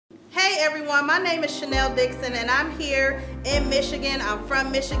Hey everyone, my name is Chanel Dixon and I'm here in Michigan. I'm from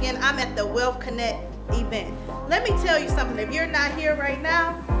Michigan. I'm at the Wealth Connect event. Let me tell you something, if you're not here right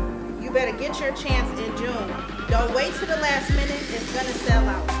now, you better get your chance in June. Don't wait till the last minute, it's gonna sell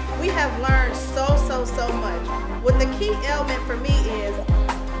out. We have learned so much. What the key element for me is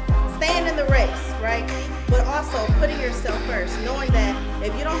staying in the race, right? But also putting yourself first, knowing that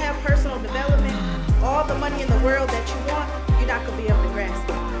if you don't have personal development, all the money in the world that you want, you're not gonna be able to grasp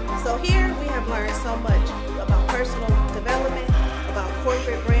it. So here we have learned so much about personal development, about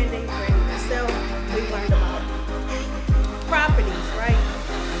corporate branding yourself. We've learned about properties, right?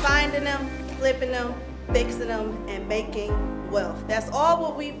 Finding them, flipping them, fixing them, and making wealth. That's all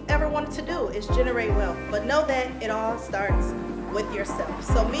what we've ever wanted to do, is generate wealth. But know that it all starts with yourself.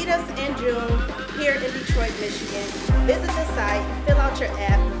 So meet us in June here in Detroit, Michigan. Visit the site, fill out your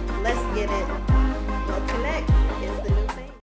app, let's get it. We'll connect. It's the